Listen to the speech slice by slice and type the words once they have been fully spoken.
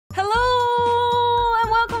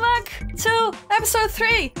episode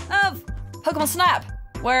 3 of Pokémon Snap,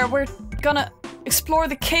 where we're gonna explore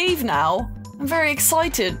the cave now. I'm very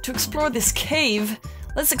excited to explore this cave.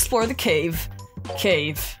 Let's explore the cave.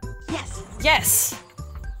 Cave. Yes. Yes!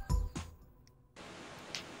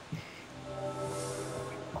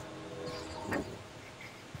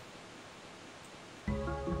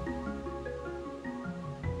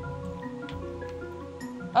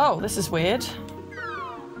 Oh, this is weird.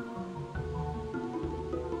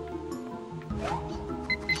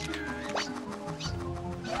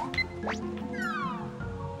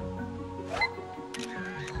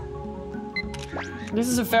 This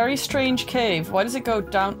is a very strange cave. Why does it go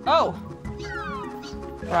down? Oh!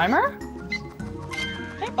 Rhymer?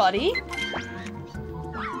 Hey, buddy.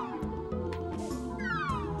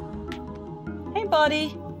 Hey, buddy.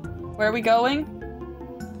 Where are we going?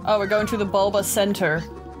 Oh, we're going to the Bulba Center.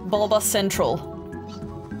 Bulba Central.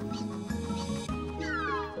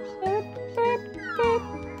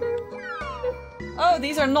 Oh,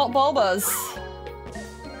 these are not Bulbas.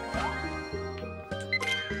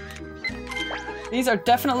 These are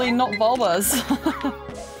definitely not Bulbas.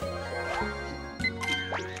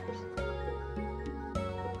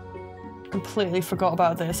 Completely forgot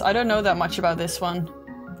about this. I don't know that much about this one.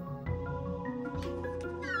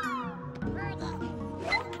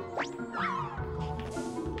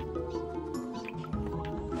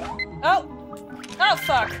 Oh! Oh,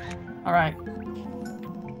 fuck! Alright.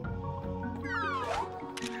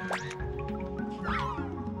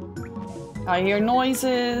 I hear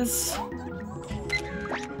noises.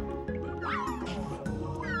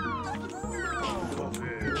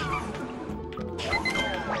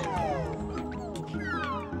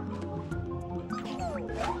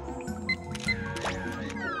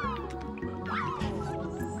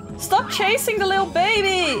 Stop chasing the little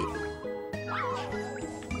baby!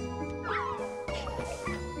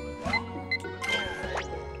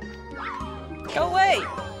 Go away!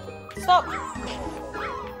 Stop!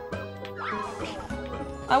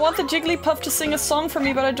 I want the Jigglypuff to sing a song for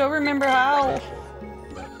me, but I don't remember how.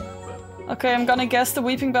 Okay, I'm gonna guess the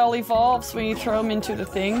Weeping Bell evolves when you throw him into the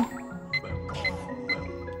thing.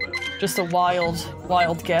 Just a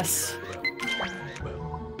wild guess.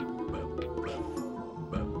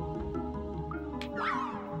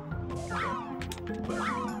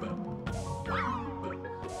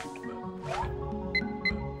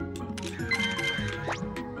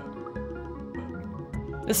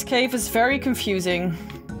 This cave is very confusing.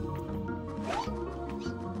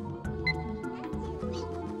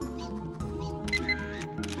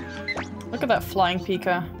 Look at that flying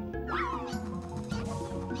Pika.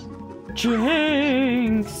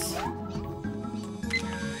 Jinx!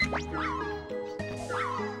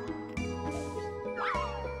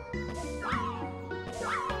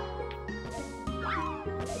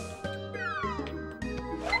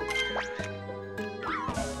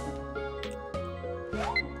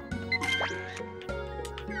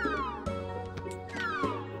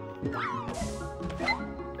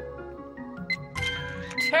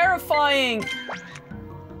 Terrifying!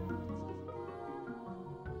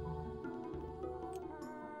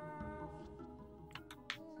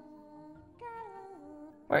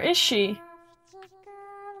 Where is she?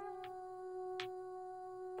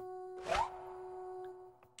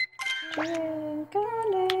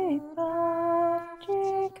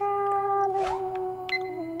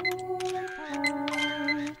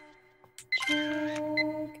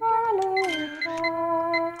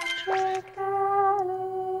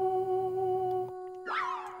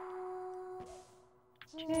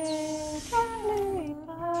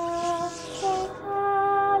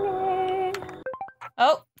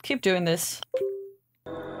 Oh, keep doing this.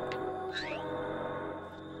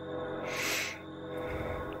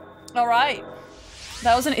 All right.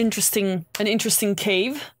 That was an interesting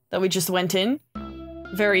cave that we just went in.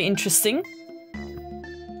 Very interesting.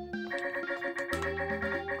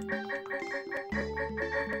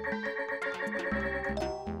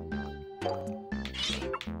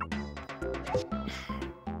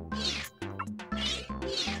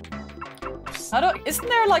 Isn't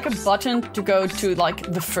there like a button to go to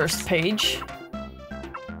like the first page?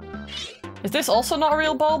 Is this also not a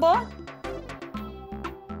real Bulba?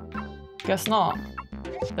 Guess not.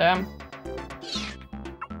 Damn.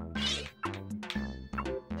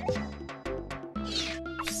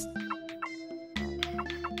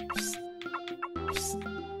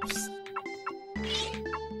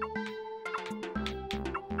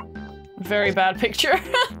 Very bad picture.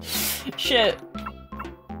 Shit.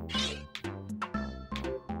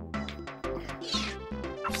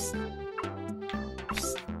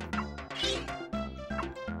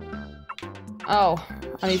 Oh,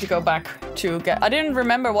 I need to go back to get- I didn't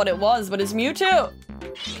remember what it was, but it's Mewtwo!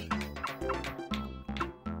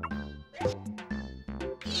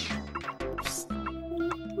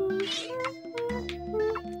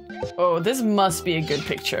 Oh, this must be a good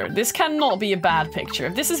picture. This cannot be a bad picture.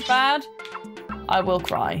 If this is bad, I will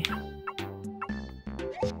cry.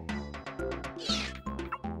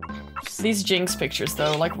 These Jinx pictures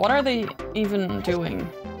though, like what are they even doing?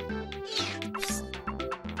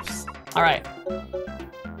 Alright.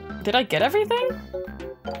 Did I get everything?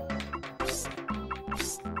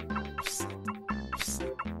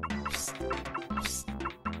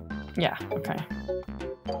 Yeah, okay.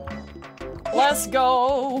 Let's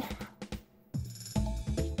go!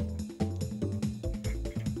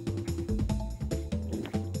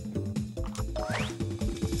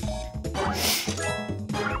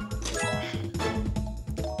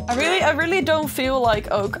 I really don't feel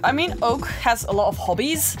like Oak. I mean, Oak has a lot of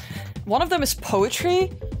hobbies. One of them is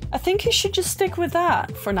poetry. I think he should just stick with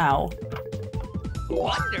that for now.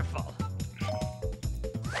 Wonderful.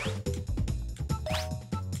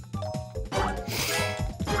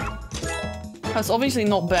 That's obviously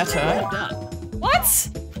not better. Well done. What?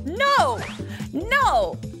 No!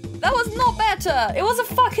 No! That was not better! It was a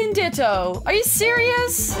fucking Ditto! Are you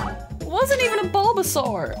serious? It wasn't even a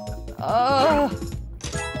Bulbasaur!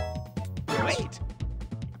 Wait.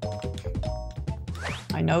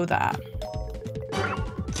 I know that.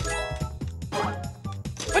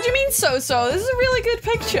 What do you mean so-so? This is a really good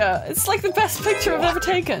picture. It's like the best picture I've ever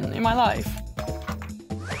taken in my life.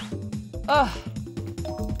 Ugh.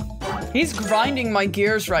 He's grinding my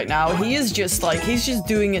gears right now. He is just like, he's just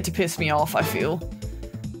doing it to piss me off, I feel.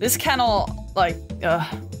 This cannot, like,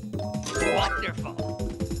 Wonderful.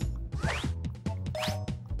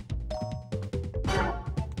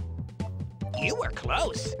 You were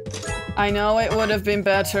close. I know it would have been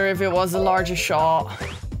better if it was a larger shot.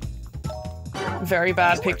 Very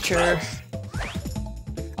bad picture.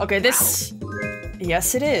 Okay, this...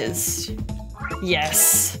 Yes, it is.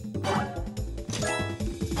 Yes.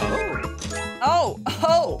 Oh!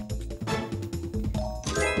 Oh!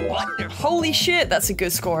 Wonderful. Holy shit, that's a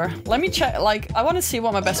good score. Let me check, like, I want to see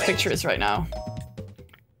what my best picture is right now.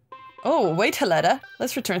 Oh, wait, Heletta.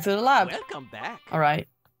 Let's return to the lab. Welcome back. Alright.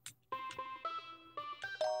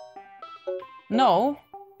 No.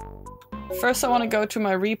 First I want to go to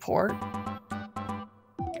my report.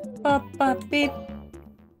 Beep.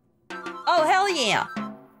 Oh, hell yeah!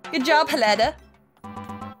 Good job, Heletta.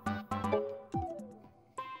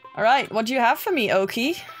 Alright, what do you have for me,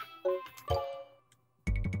 Oki?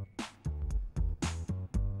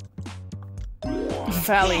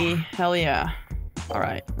 Valley, hell yeah.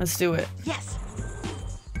 Alright, let's do it. Yes.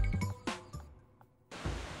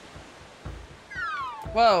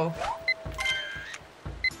 Whoa.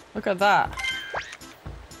 Look at that.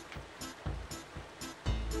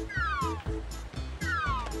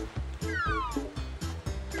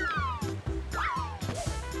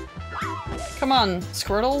 Come on,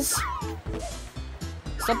 Squirtles.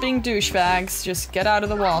 Stop being douchebags. Just get out of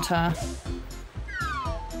the water.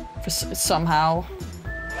 Somehow.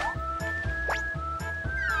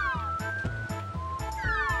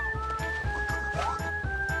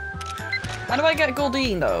 How do I get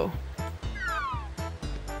Goldeen, though?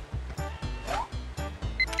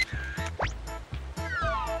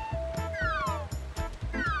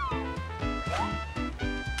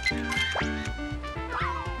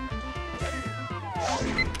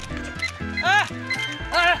 Ah!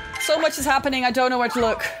 Ah! So much is happening, I don't know where to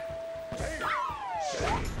look.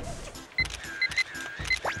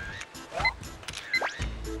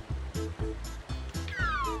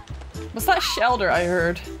 What's that Shelter I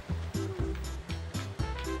heard?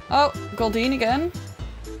 Oh, Goldeen again?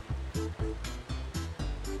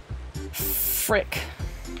 Frick.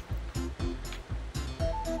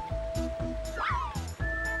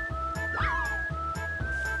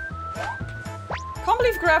 Can't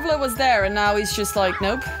believe Graveler was there and now he's just like,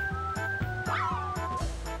 nope.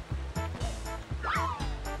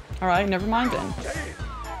 Alright, never mind then.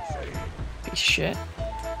 Piece of shit.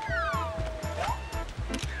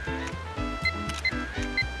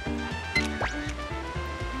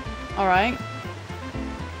 Alright.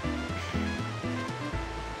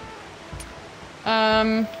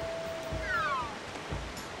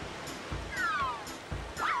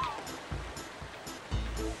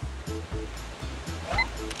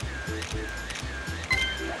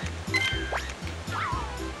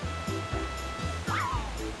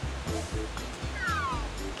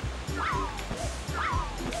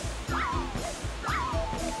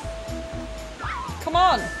 Come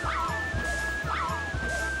on!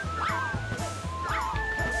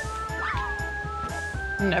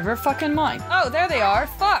 Never fucking mind. Oh, there they are.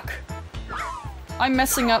 Fuck. I'm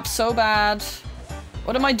messing up so bad.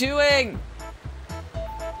 What am I doing?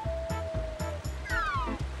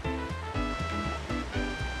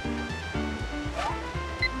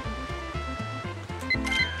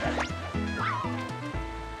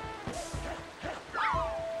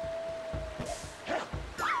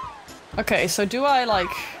 Okay, so do I like...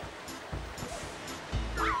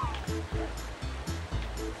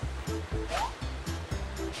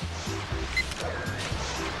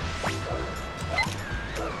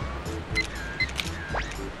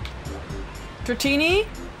 Dratini?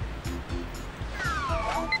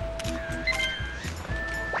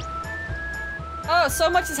 Oh, so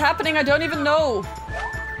much is happening, I don't even know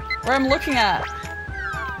where I'm looking at.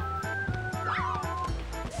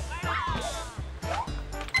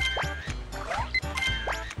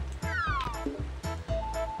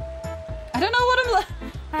 I don't know what I'm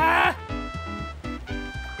ah!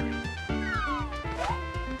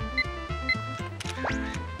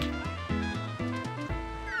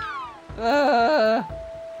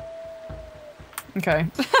 Okay.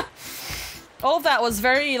 All of that was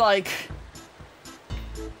very, like,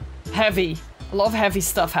 heavy. A lot of heavy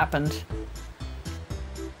stuff happened.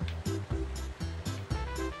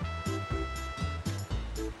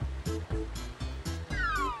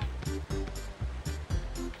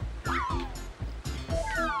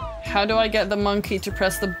 How do I get the monkey to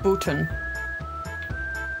press the button?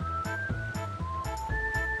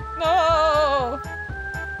 No!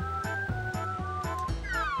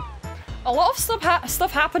 A lot of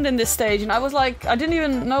stuff happened in this stage, and I was like, I didn't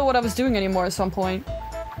even know what I was doing anymore at some point.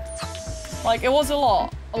 Like, it was a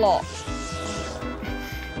lot. A lot.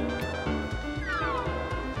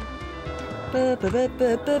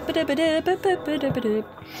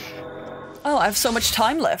 Oh, I have so much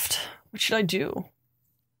time left. What should I do?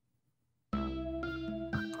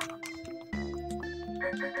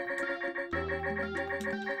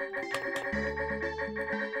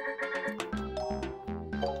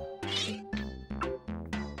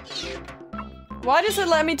 Why does it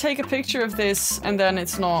let me take a picture of this and then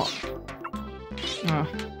it's not? Oh.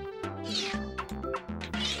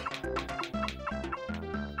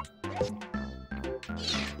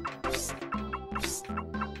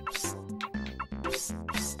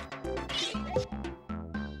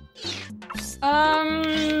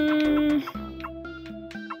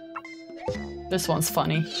 This one's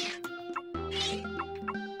funny.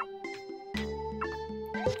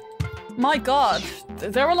 My god,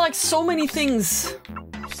 there were like so many things.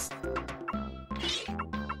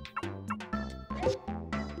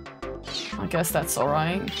 I guess that's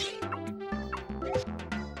alright.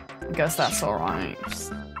 I guess that's alright.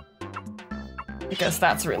 I guess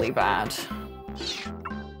that's really bad.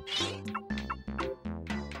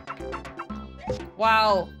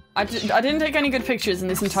 Wow. I didn't take any good pictures in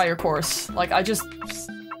this entire course. Like, I just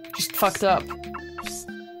fucked up.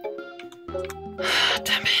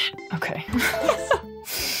 Damn it. Okay.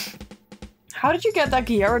 How did you get that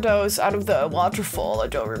Gyarados out of the waterfall? I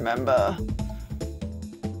don't remember.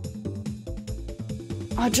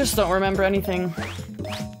 I just don't remember anything.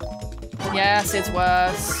 Yes, it's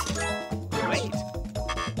worse. Wait.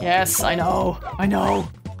 Yes, I know. I know.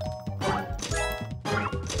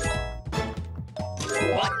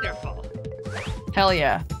 Wonderful. Hell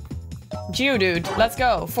yeah. Geodude, let's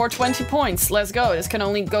go. 420 points, let's go. This can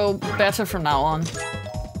only go better from now on.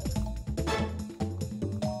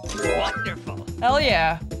 Wonderful. Hell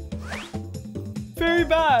yeah. Very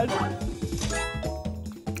bad.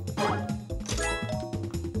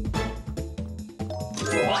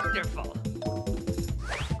 Wonderful.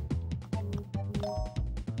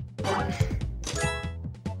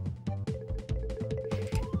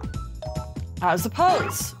 How's the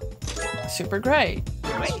pose? Super great.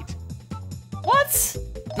 Wait. What?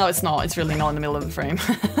 No, it's not. It's really not in the middle of the frame.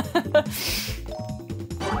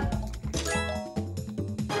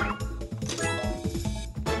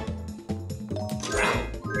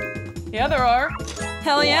 Yeah, there are.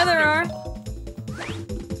 Hell yeah, there are.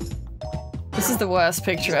 This is the worst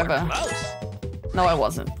picture ever. Close. No, I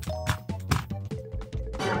wasn't.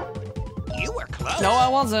 You were close. No, I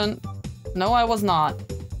wasn't. No, I was not.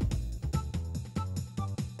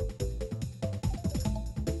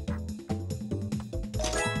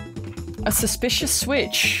 A suspicious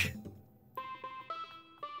switch.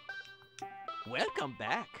 Welcome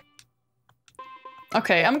back.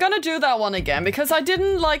 Okay, I'm gonna do that one again because I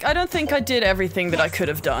didn't like. I don't think I did everything that I could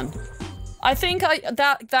have done. I think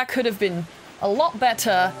that could have been a lot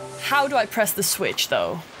better. How do I press the switch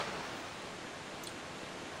though?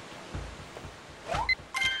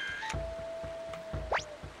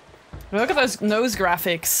 Look at those nose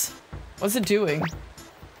graphics. What's it doing?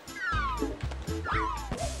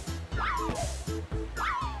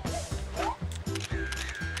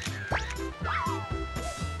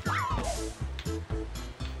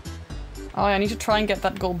 Oh, I need to try and get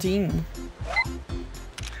that Goldeen.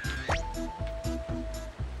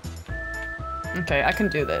 Okay, I can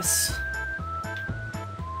do this.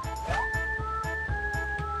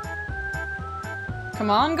 Come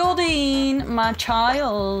on, Goldeen, my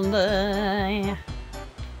child.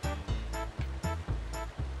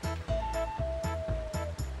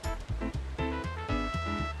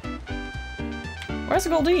 Where's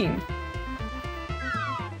Goldeen?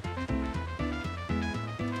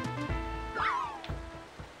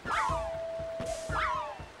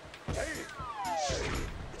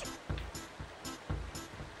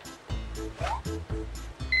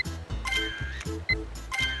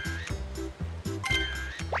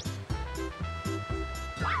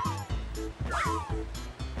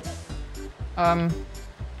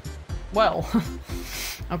 Well,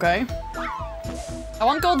 okay. I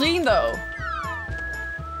want Goldeen though.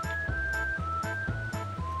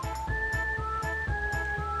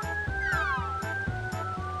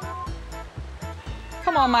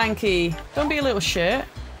 Come on, Mankey. Don't be a little shit.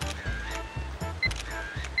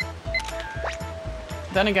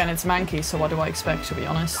 Then again, it's Mankey, so what do I expect, to be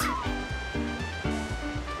honest?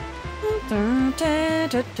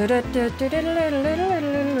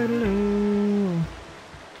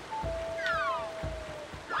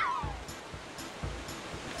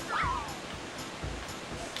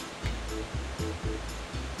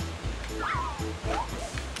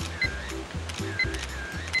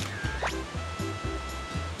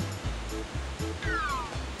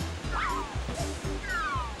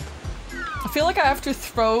 I feel like I have to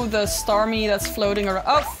throw the Starmie that's floating around—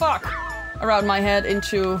 oh fuck! Around my head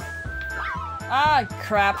into— ah,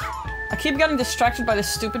 crap. I keep getting distracted by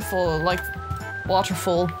this stupid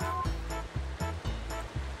waterfall.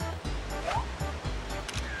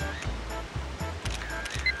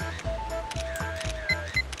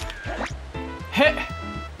 Hit!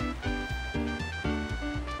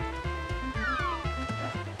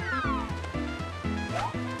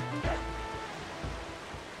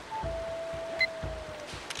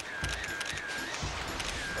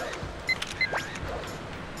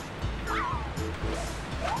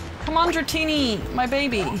 Come on, Dratini, my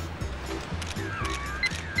baby.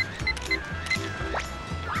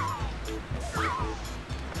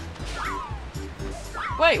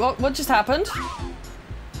 Wait, what just happened?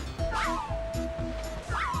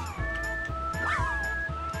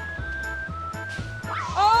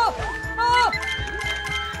 Oh! Oh!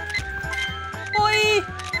 Boy!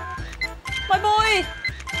 My boy!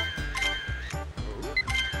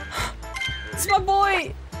 It's my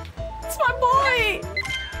boy! It's my boy!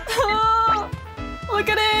 Oh, look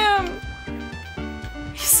at him!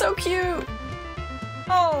 He's so cute!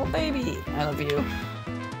 Oh, baby. I love you.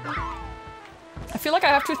 I feel like I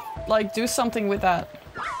have to, like, do something with that.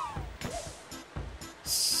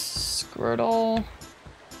 Squirtle.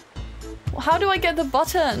 Well, how do I get the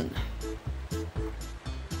button?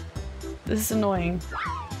 This is annoying.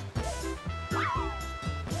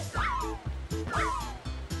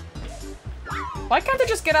 Why can't I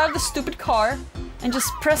just get out of the stupid car and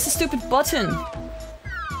just press the stupid button?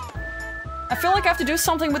 I feel like I have to do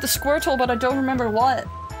something with the Squirtle, but I don't remember what.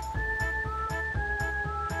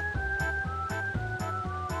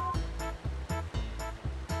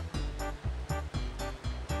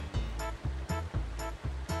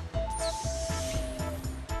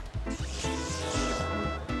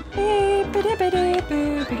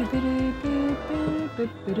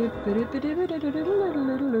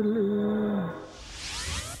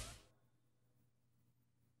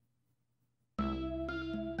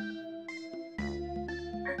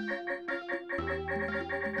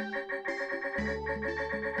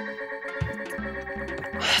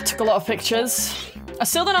 Took a lot of pictures. I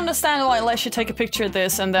still don't understand why it lets you take a picture of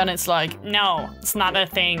this and then it's like, no, it's not a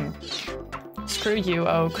thing. Screw you,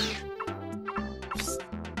 Oak.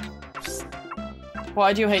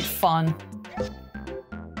 Why do you hate fun?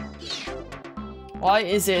 Why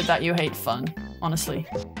is it that you hate fun? Honestly.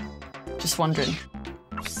 Just wondering.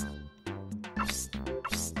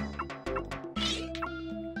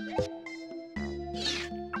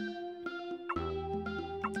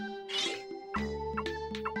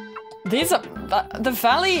 The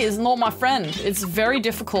valley is not my friend. It's very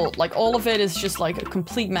difficult. Like, all of it is just like a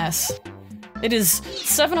complete mess. It is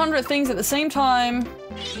 700 things at the same time.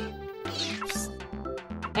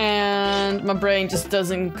 And my brain just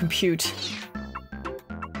doesn't compute.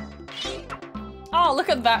 Oh, look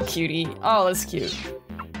at that cutie. Oh, that's cute.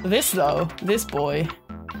 This though, this boy.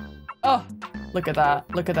 Oh, look at that.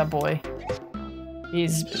 Look at that boy.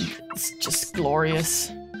 He's just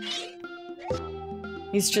glorious.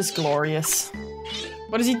 He's just glorious.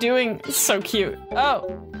 What is he doing? It's so cute.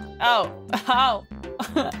 Oh. Ow. Ow.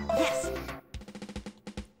 Yes.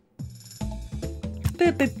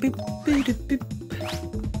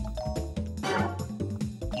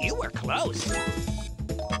 You were close.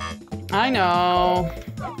 I know.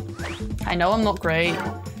 I know I'm not great.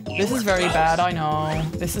 This is very bad, I know.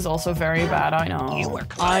 This is also very bad, I know. You were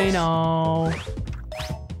close. I know.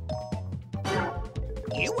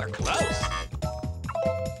 You were close.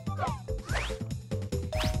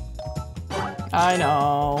 I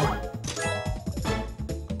know.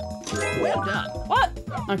 Well done. What?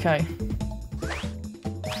 Okay.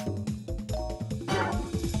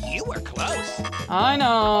 You were close. I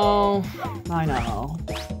know. I know.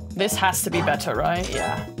 This has to be better, right?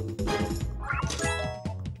 Yeah.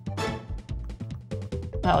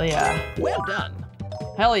 Hell yeah. Well done.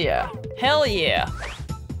 Hell yeah. Hell yeah.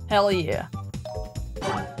 Hell yeah.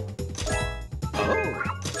 Oh.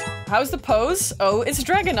 How's the pose? Oh, it's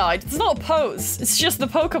Dragonite. It's not a pose. It's just the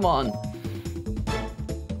Pokémon.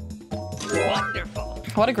 Wonderful.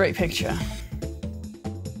 What a great picture.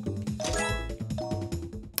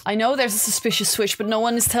 I know there's a suspicious switch, but no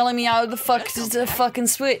one is telling me how the fuck is the fucking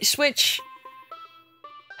switch.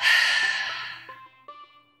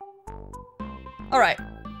 Alright.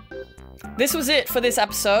 This was it for this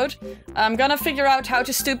episode. I'm gonna figure out how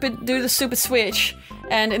to do the stupid switch.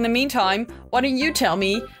 And in the meantime, why don't you tell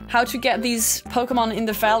me how to get these Pokemon in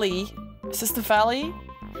the valley? Is this the valley?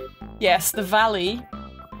 Yes, the valley.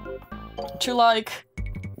 To, like,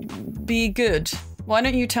 be good. Why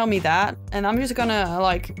don't you tell me that? And I'm just gonna,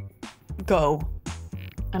 like, go.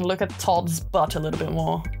 And look at Todd's butt a little bit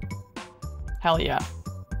more. Hell yeah.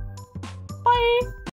 Bye!